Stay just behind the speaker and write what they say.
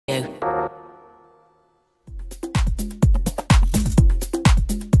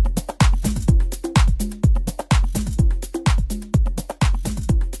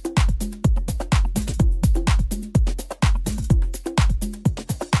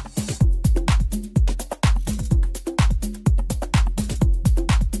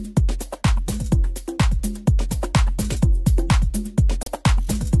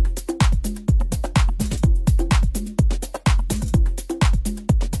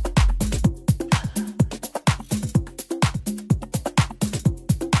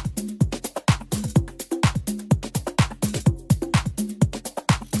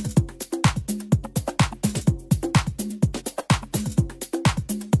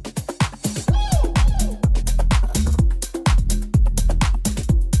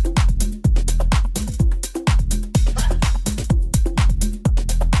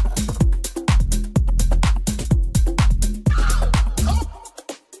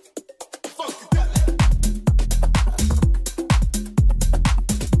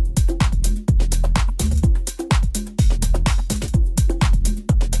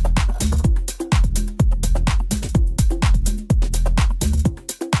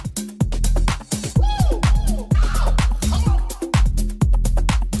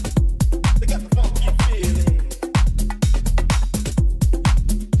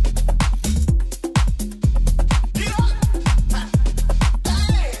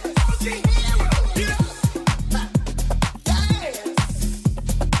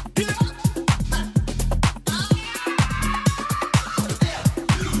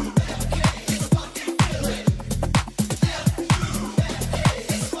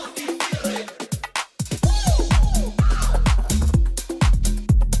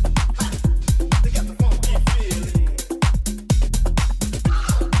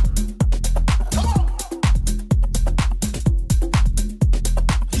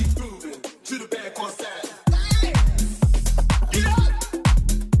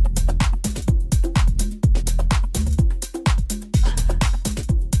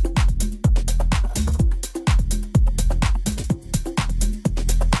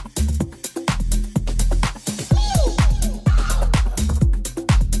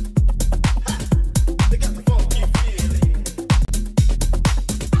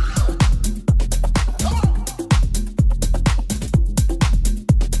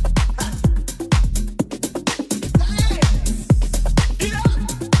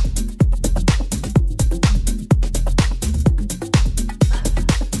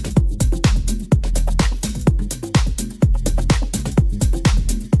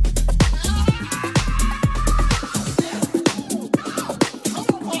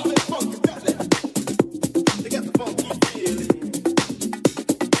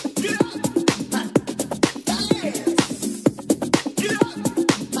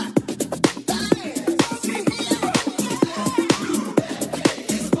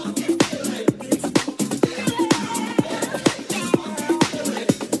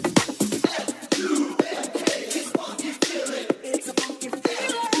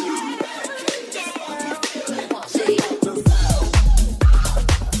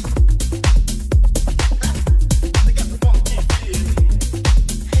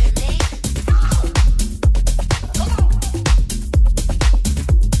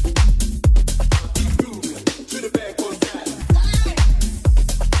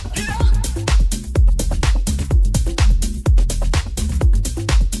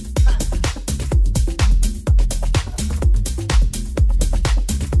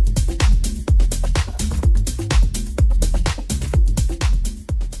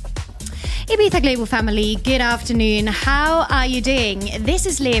Ibiza Global family, good afternoon. How are you doing? This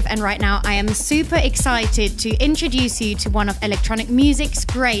is Liv, and right now I am super excited to introduce you to one of electronic music's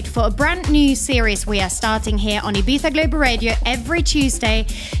great for a brand new series we are starting here on Ibiza Global Radio every Tuesday.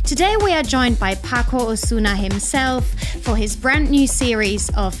 Today we are joined by Paco Osuna himself for his brand new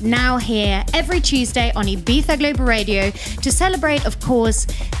series of Now Here every Tuesday on Ibiza Global Radio to celebrate, of course,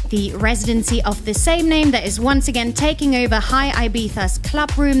 the residency of the same name that is once again taking over High Ibiza's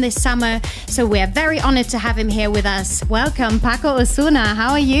club room this summer. So we are very honored to have him here with us. Welcome, Paco Osuna.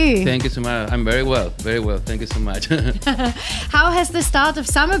 How are you? Thank you so much. I'm very well. Very well. Thank you so much. How has the start of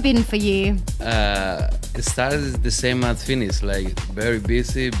summer been for you? It started the same as finished. Like very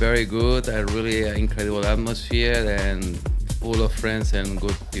busy, very good. A really incredible atmosphere and full of friends and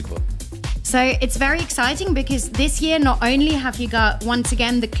good people. So it's very exciting because this year not only have you got once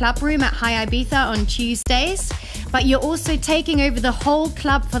again the club room at High Ibiza on Tuesdays, but you're also taking over the whole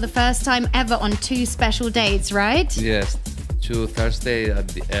club for the first time ever on 2 special dates, right? Yes, 2 Thursday at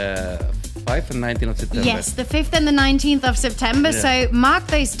the 5th and 19th of September. Yes, the 5th and the 19th of September. Yeah. So mark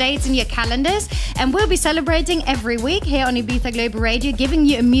those dates in your calendars, and we'll be celebrating every week here on Ibiza Global Radio, giving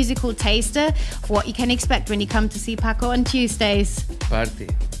you a musical taster of what you can expect when you come to see Paco on Tuesdays.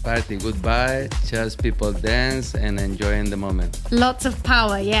 Party, goodbye, just people dance and enjoying the moment. Lots of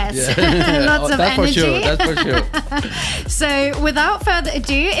power, yes. Yeah. Lots of energy. That's for sure. So without further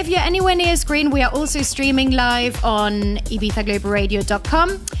ado, if you're anywhere near a screen, we are also streaming live on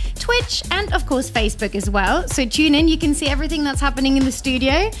ibizaglobalradio.com, Twitch, and of course Facebook as well. So tune in, you can see everything that's happening in the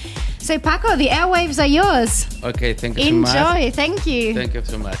studio. So Paco, the airwaves are yours. Okay, thank you so much. Enjoy, thank you. Thank you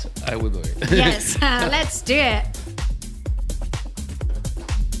so much. I will do it. Yes, let's do it.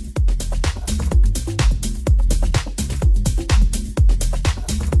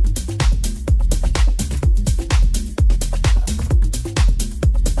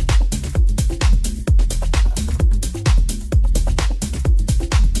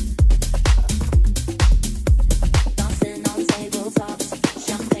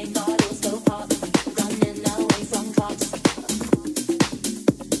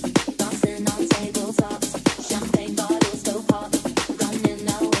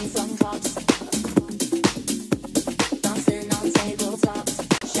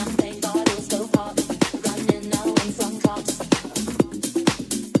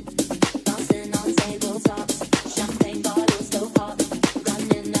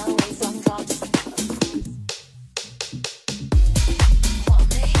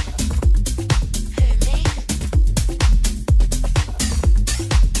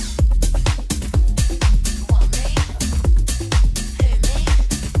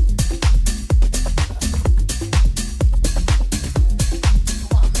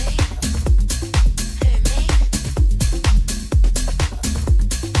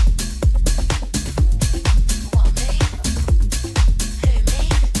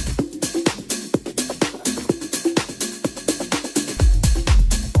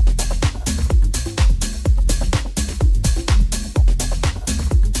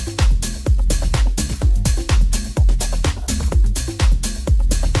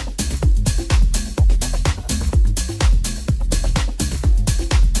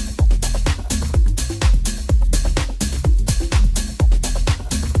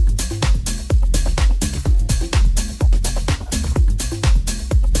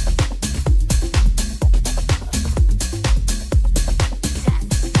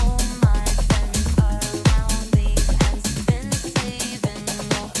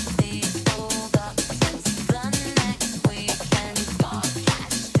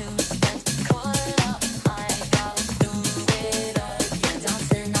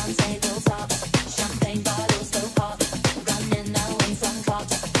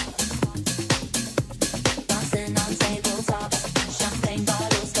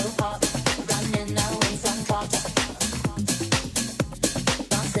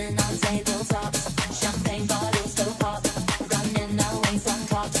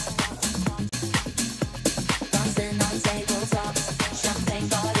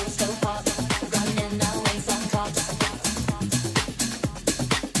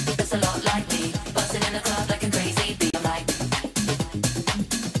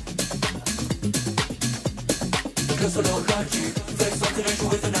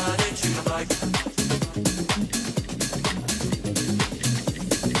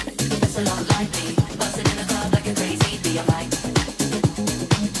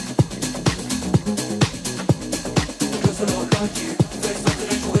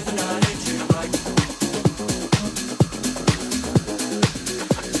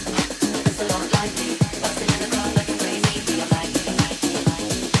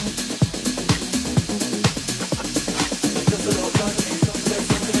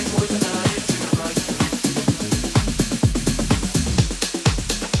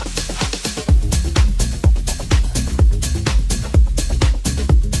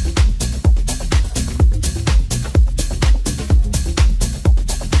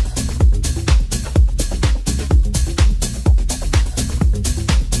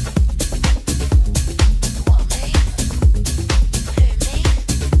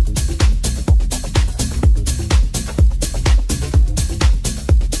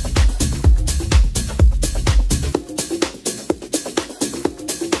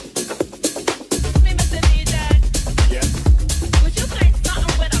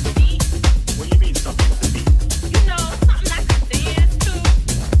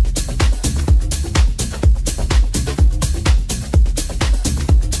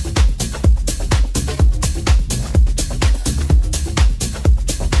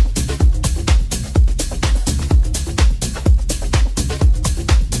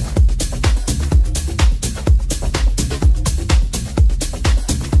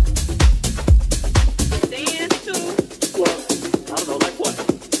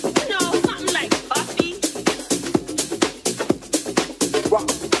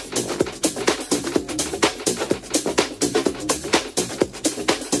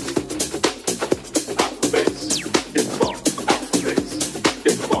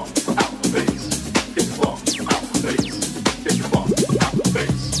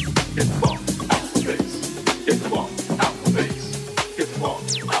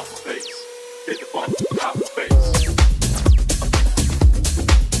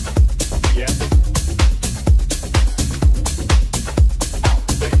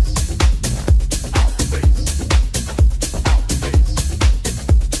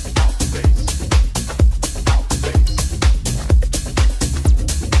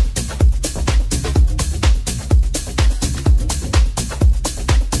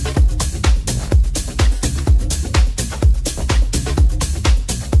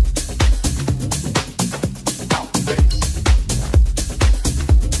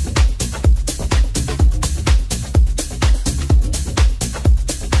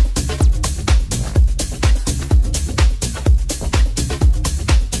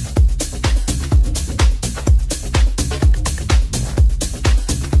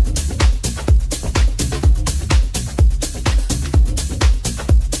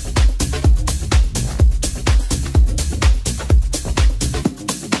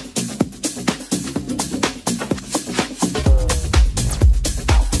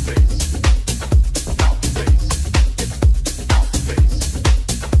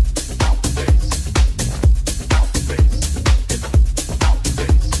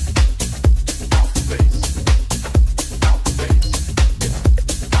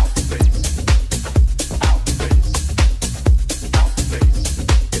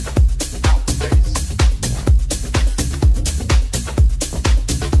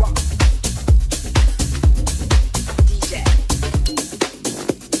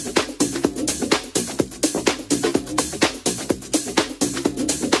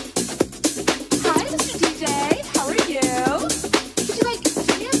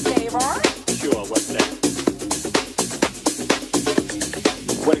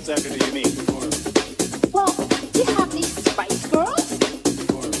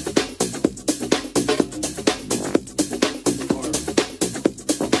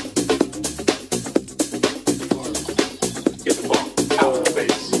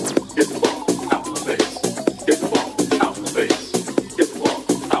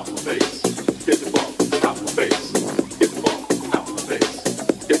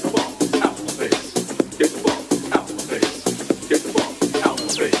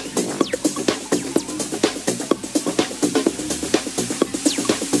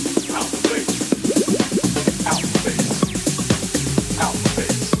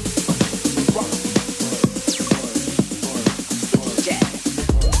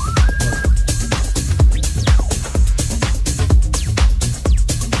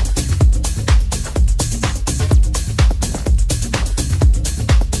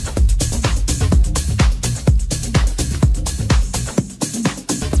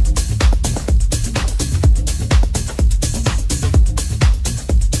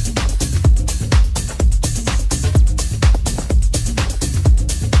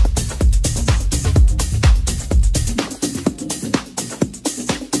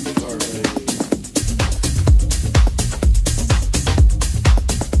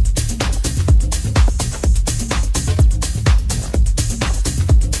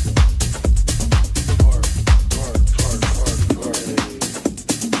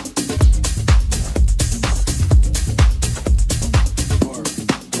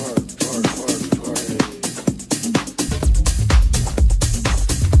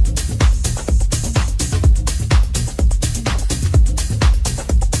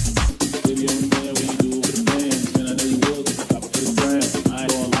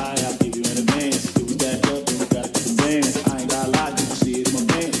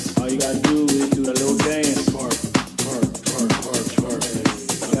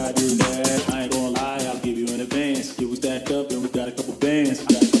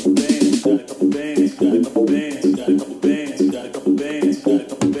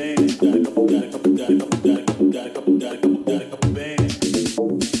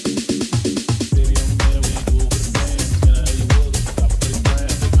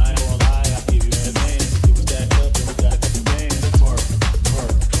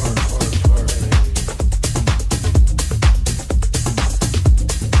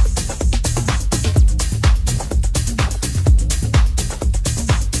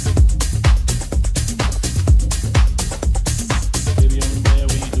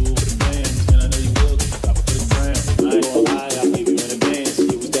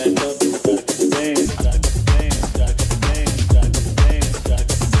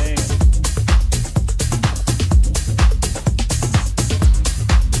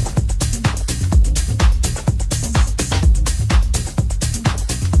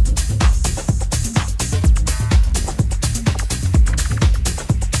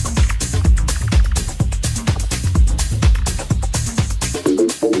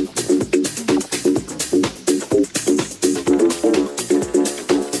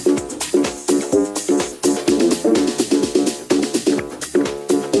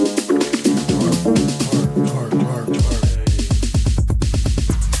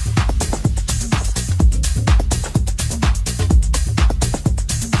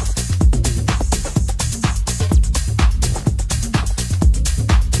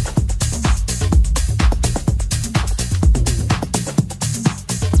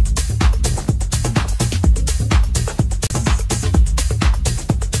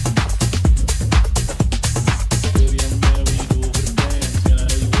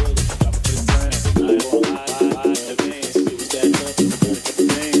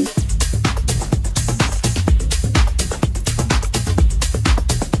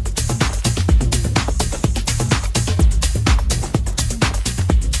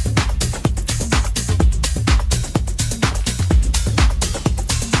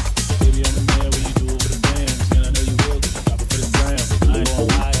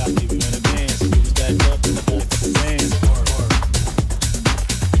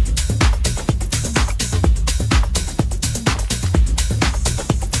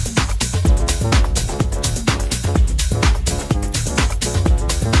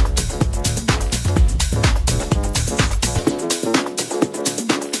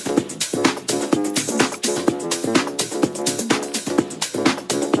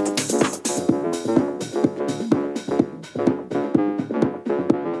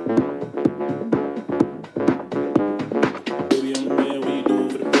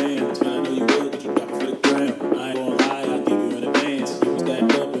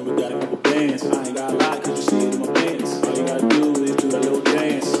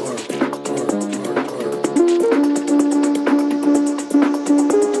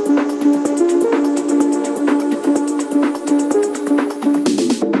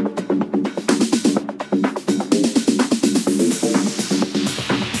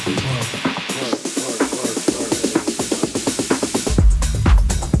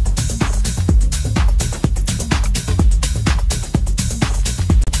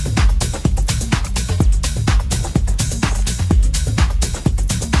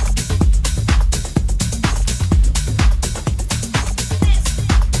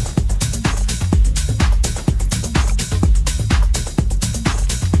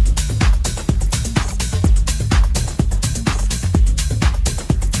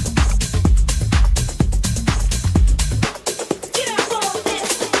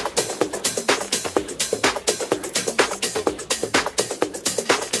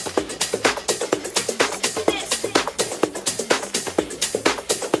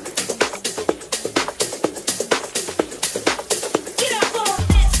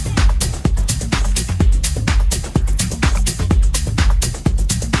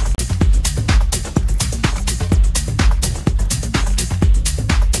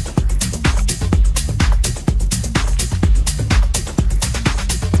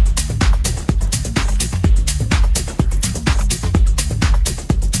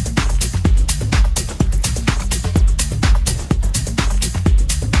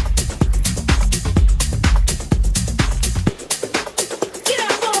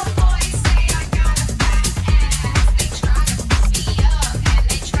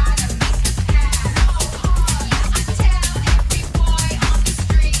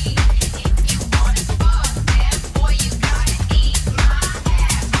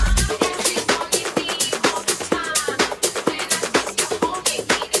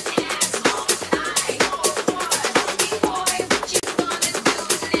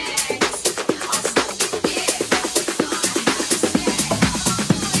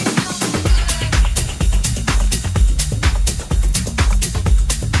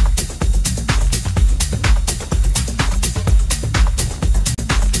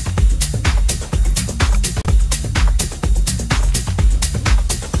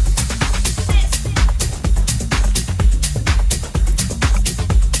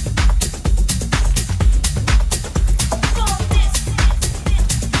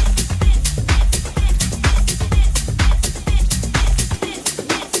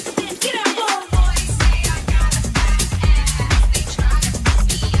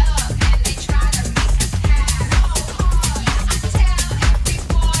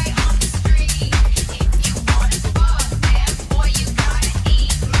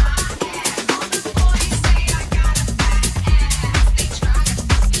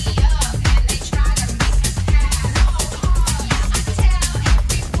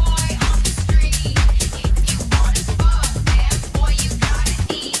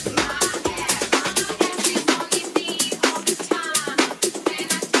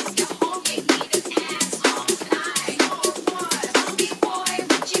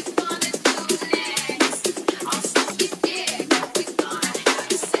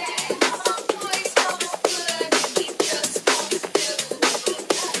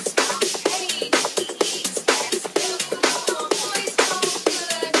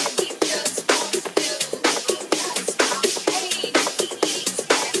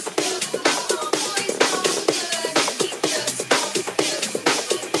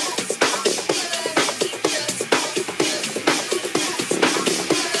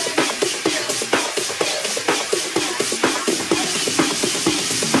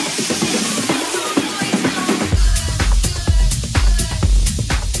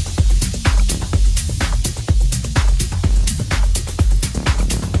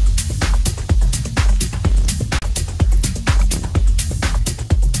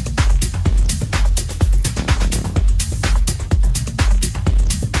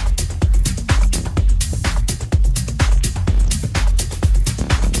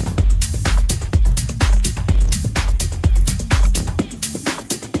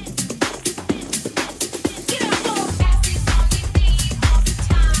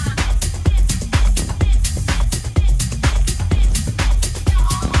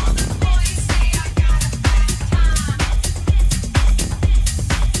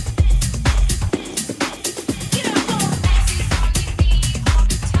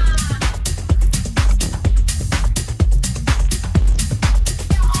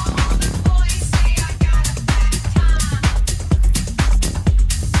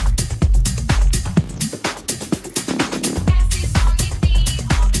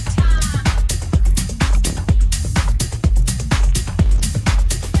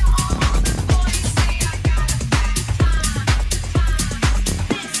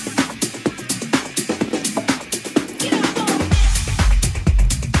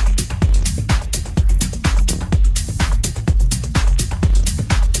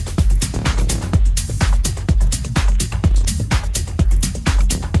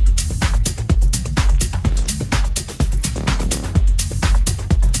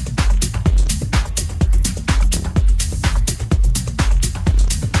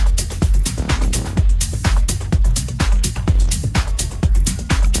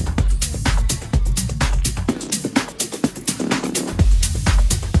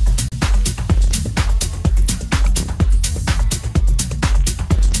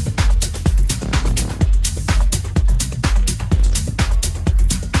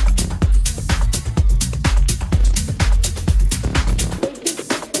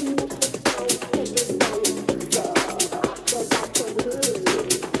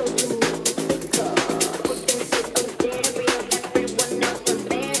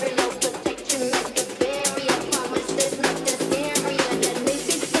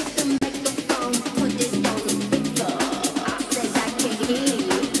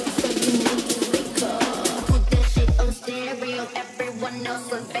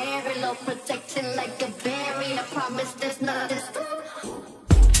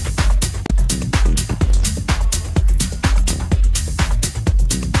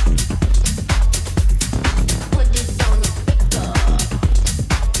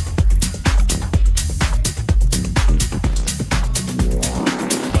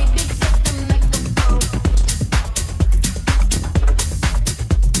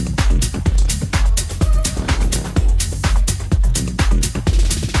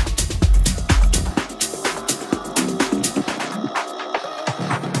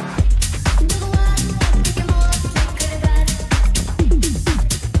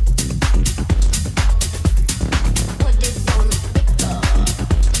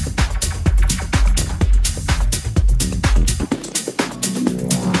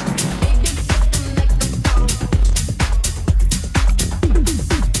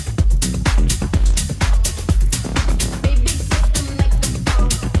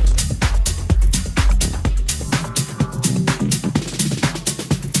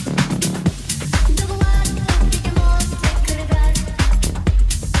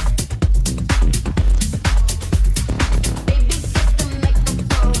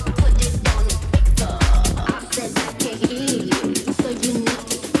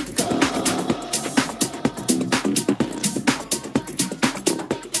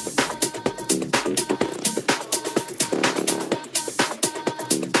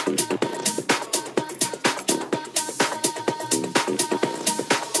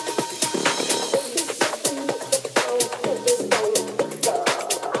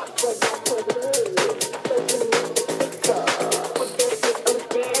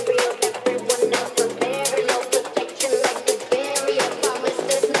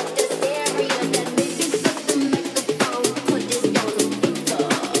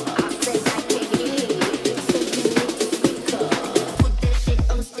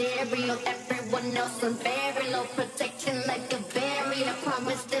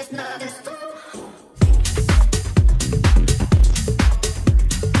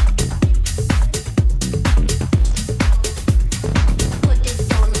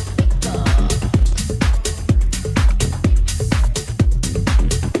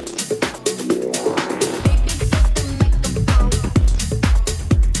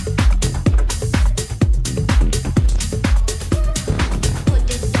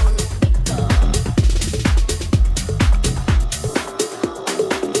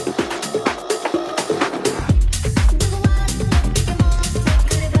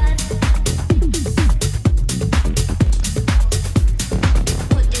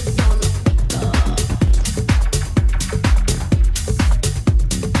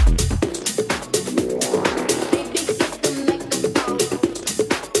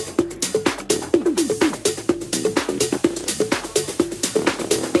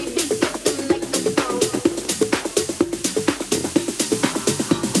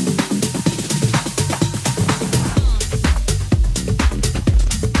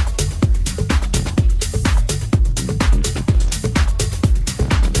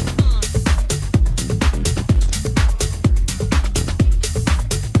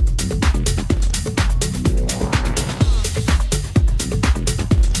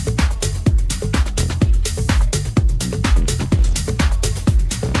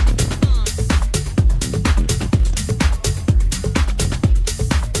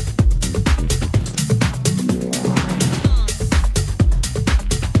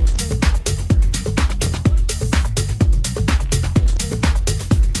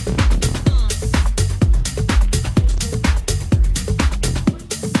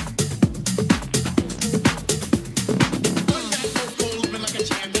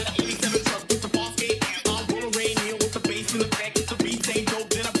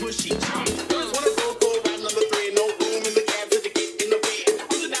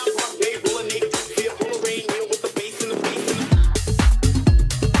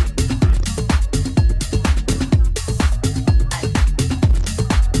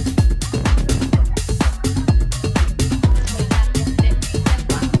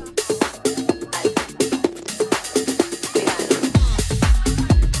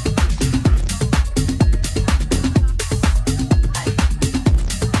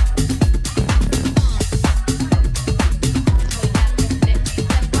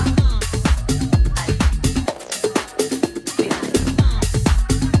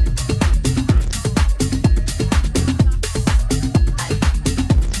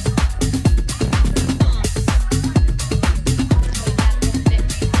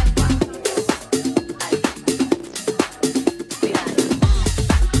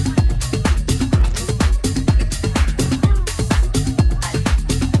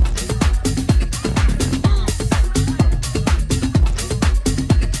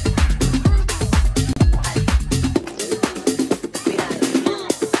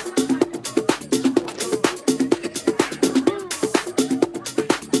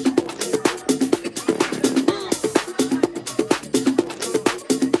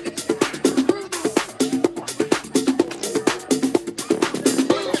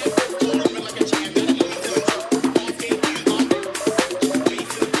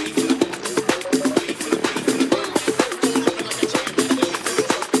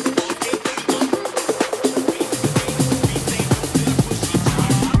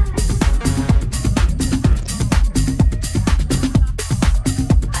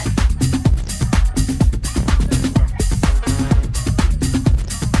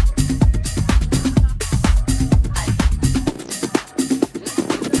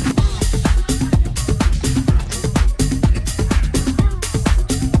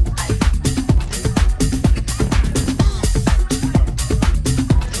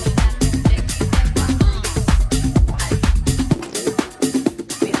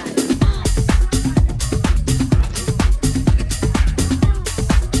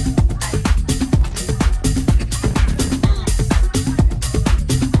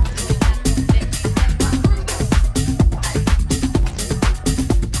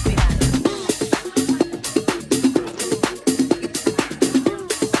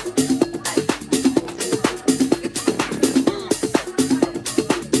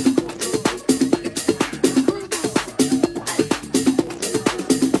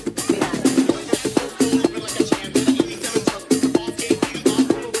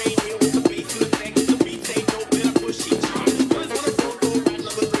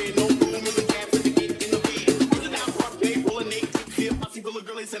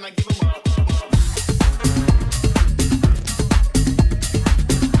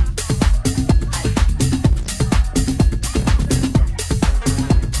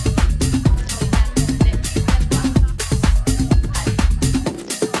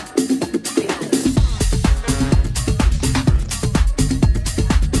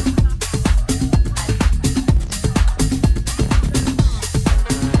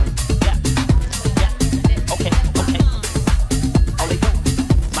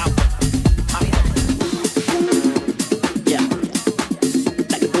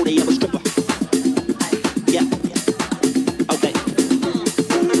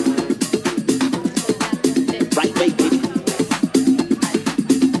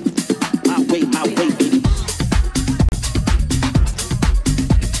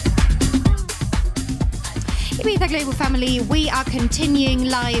 family. We are continuing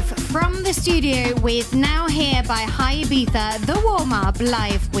live from the studio with Now Here by High Ibiza, the warm-up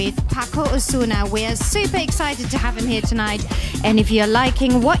live with Paco Osuna. We are super excited to have him here tonight. And if you're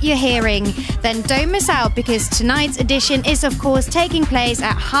liking what you're hearing, then don't miss out, because tonight's edition is, of course, taking place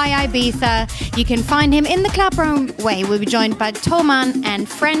at High Ibiza. You can find him in the club room, where he will be joined by Toman and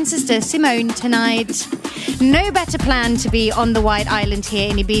friend sister Simone tonight. No better plan to be on the White Island here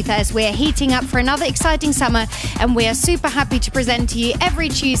in Ibiza, as we're heating up for another exciting summer, and we are super happy to present to you every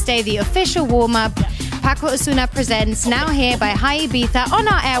Tuesday the official warm-up. Paco Osuna presents Now Here by High Ibiza on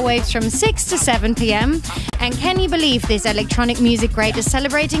our airwaves from 6 to 7 p.m. And can you believe this electronic music great is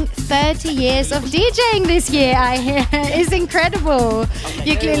celebrating 30 years of DJing this year? I hear it's incredible.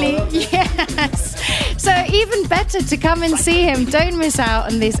 You clearly, yes. So even better to come and see him. Don't miss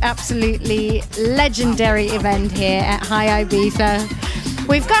out on this absolutely legendary event here at High Ibiza.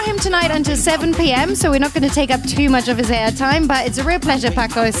 We've got him tonight until 7 p.m, so we're not going to take up too much of his airtime, but it's a real pleasure,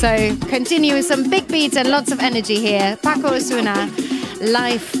 Paco. So continue with some big beats and lots of energy here. Paco Osuna,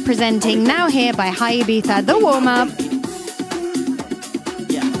 live presenting Now Here by High Ibiza, the warm-up.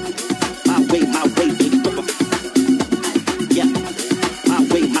 Yeah, my way, baby. Yeah, my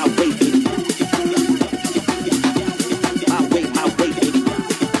way, baby. My way, baby.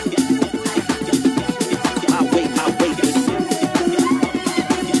 My way, baby.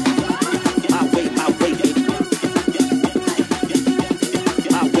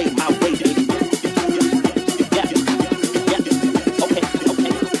 My way, baby. Yeah, yeah, okay,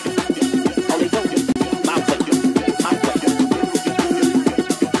 okay. All they go, my way,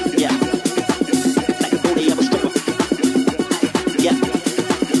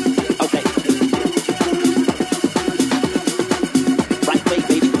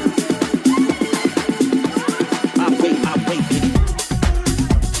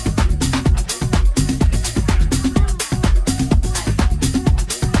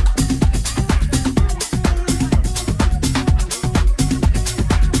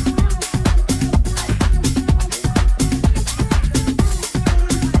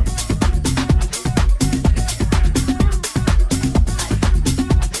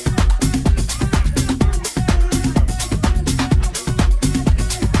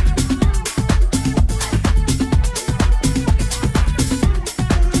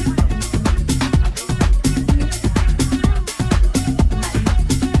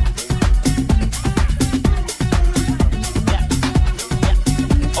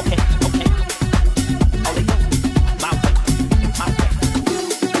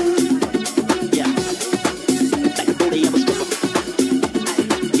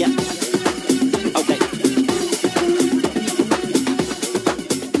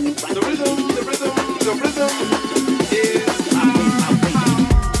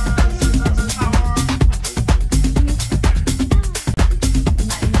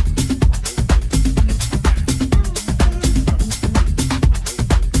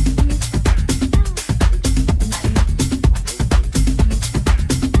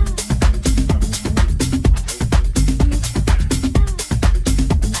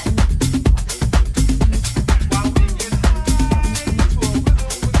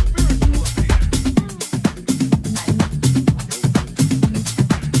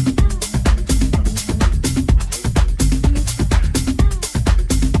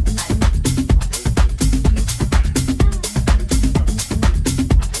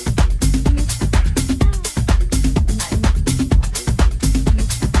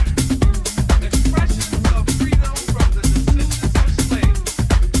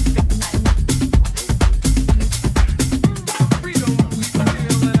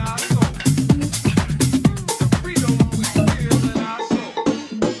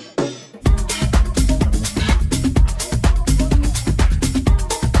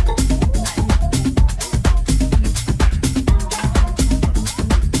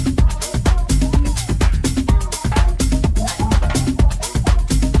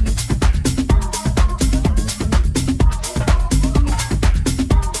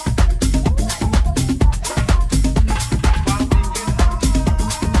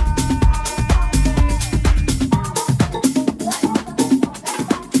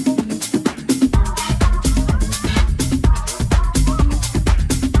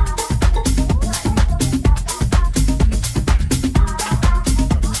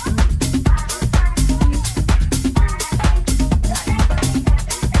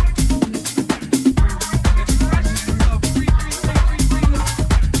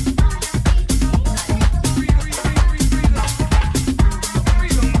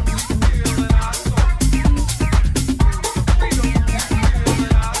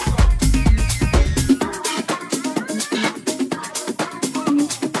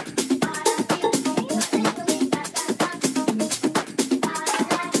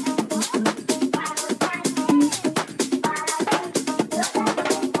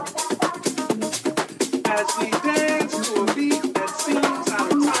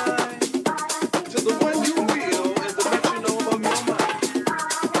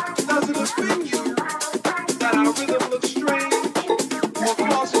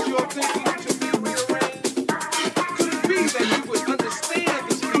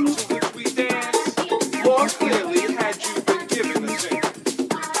 clearly had you been given a chance.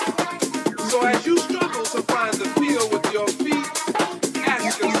 So as you struggle to find the feel with your feet,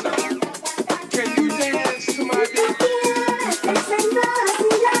 ask yourself, can you dance to my beat?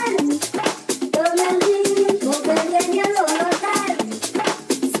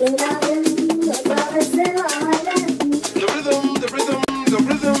 The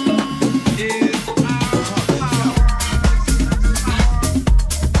rhythm is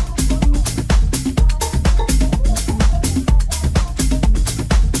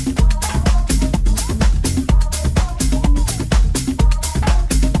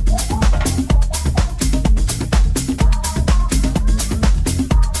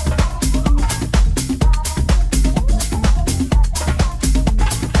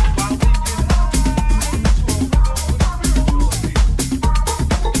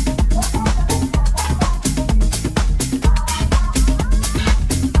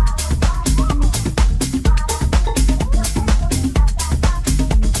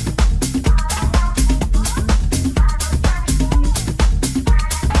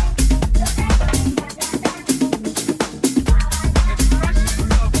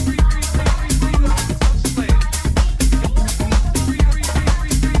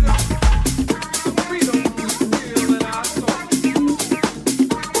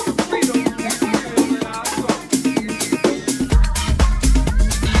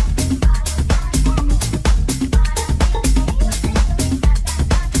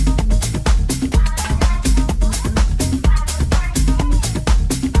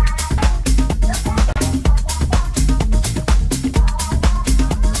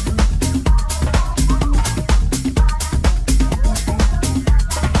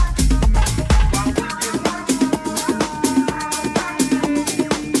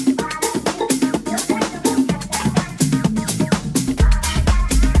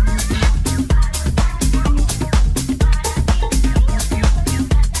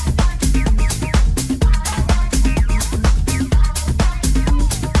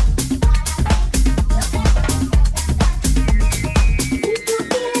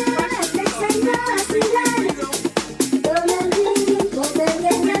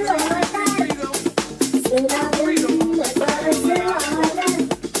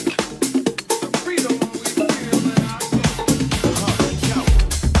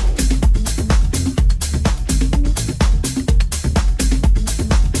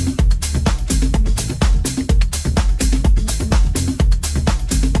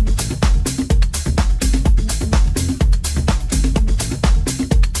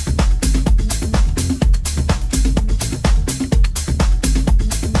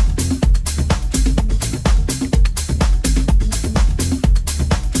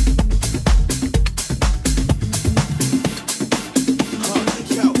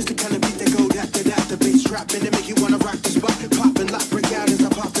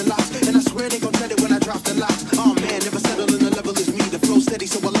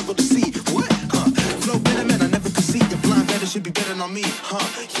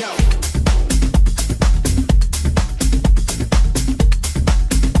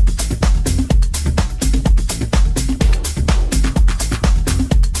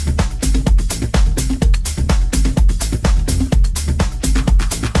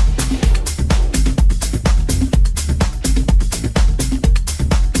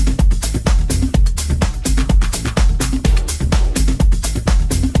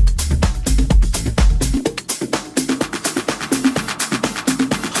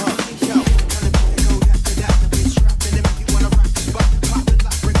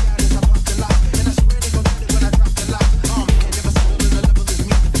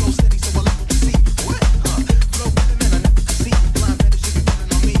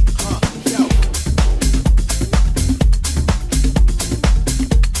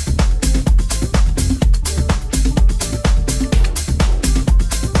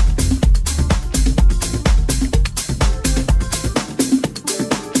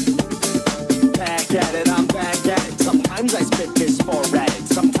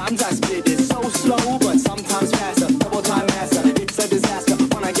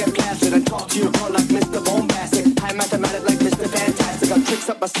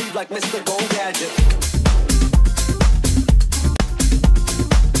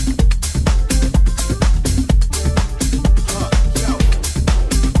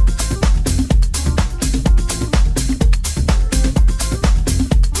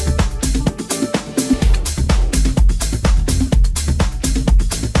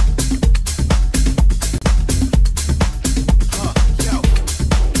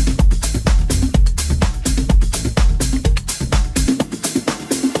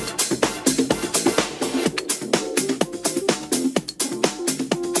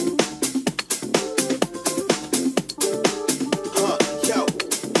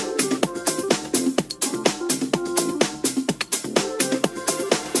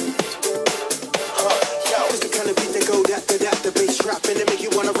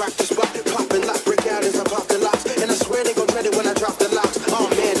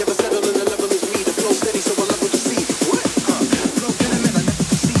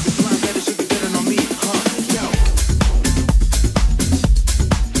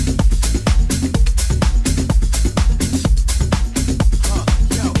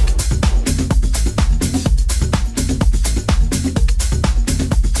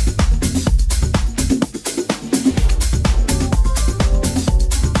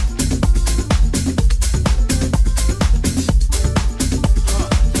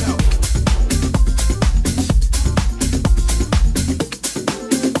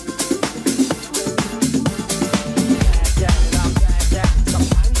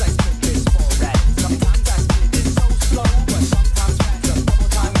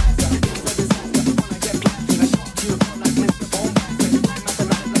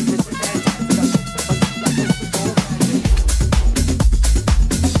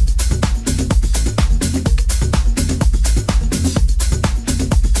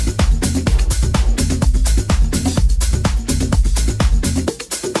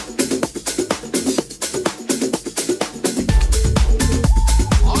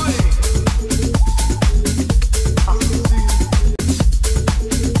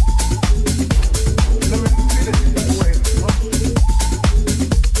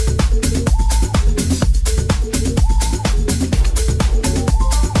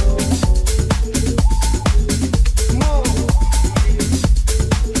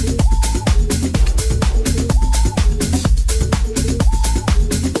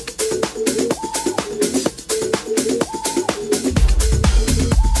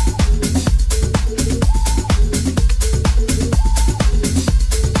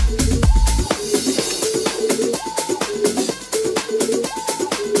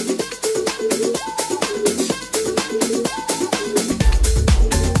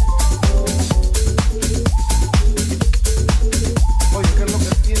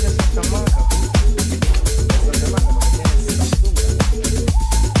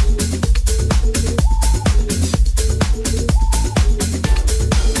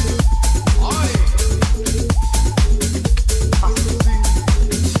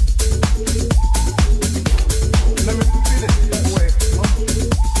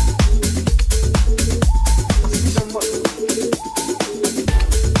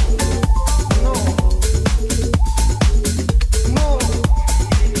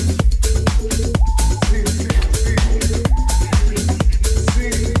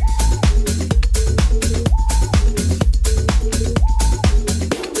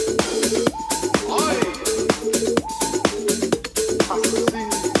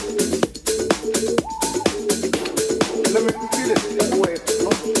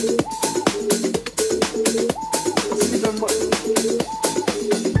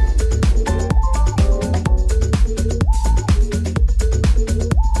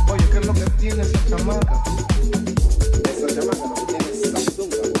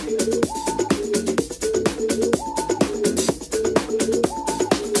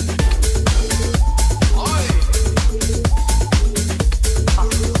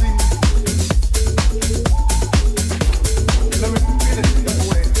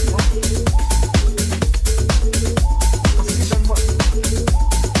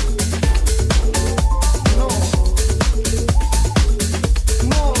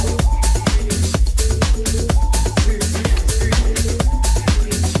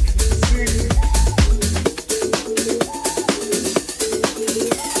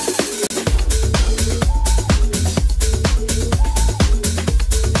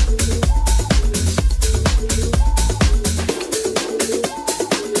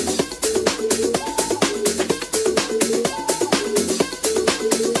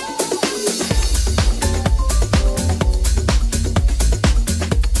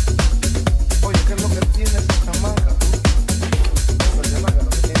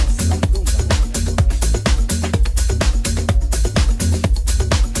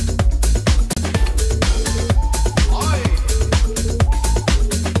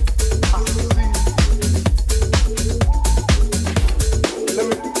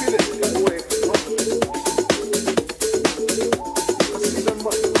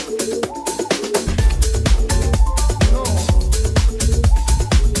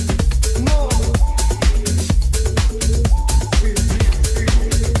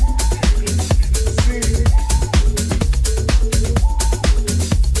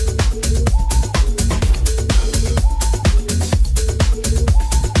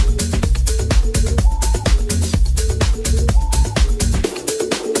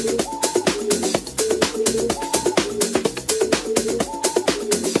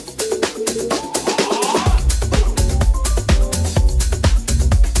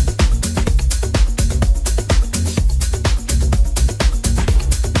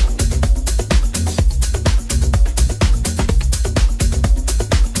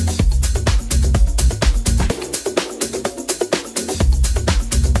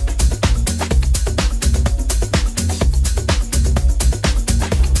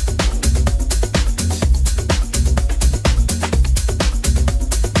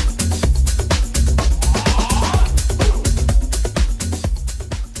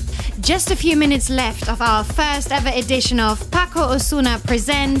few minutes left of our first ever edition of Paco Osuna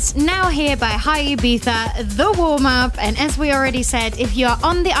Presents, now here by Hi Ibiza, the warm-up. And as we already said, if you are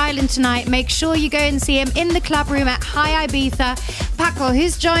on the island tonight, make sure you go and see him in the club room at Hi Ibiza. Paco,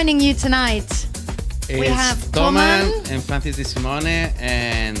 who's joining you tonight? We have Toman and Francis Di Simone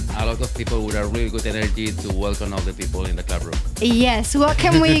and a lot of people with a really good energy to welcome all the people in the club room. Yes, what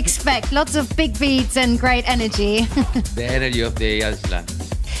can we expect? Lots of big beats and great energy. The energy of the island.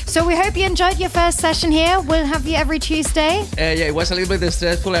 So we hope you enjoyed your first session here. We'll have you every Tuesday. Yeah, it was a little bit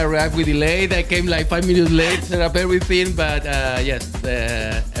stressful. I arrived with delayed. I came like 5 minutes late, set up everything, but yes,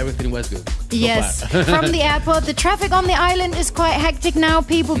 everything was good. Yes, from the airport. The traffic on the island is quite hectic now.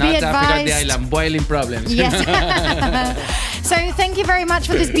 People be advised. Traffic on the island, boiling problems. Yes. So thank you very much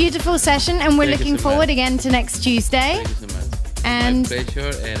for this beautiful session, and we're looking forward again to next Tuesday. Thank you so much. And my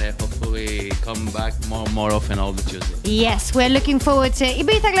pleasure, and hopefully come back more often all the Tuesdays. Yes, we're looking forward to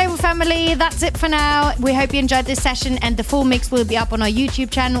Ibiza Global Family. That's it for now. We hope you enjoyed this session, and the full mix will be up on our YouTube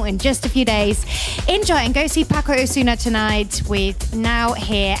channel in just a few days. Enjoy and go see Paco Osuna tonight with Now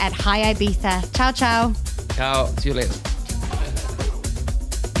here at Hi Ibiza. Ciao, ciao. Ciao. See you later.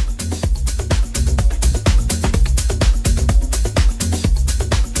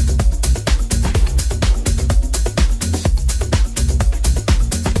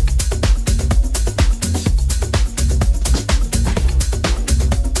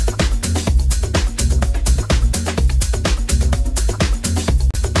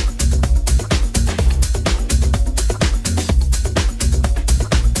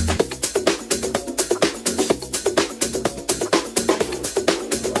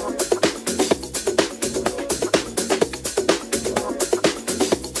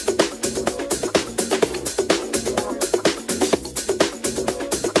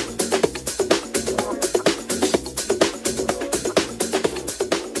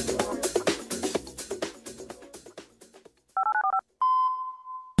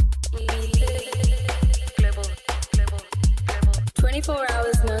 Global. 24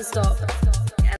 hours non-stop.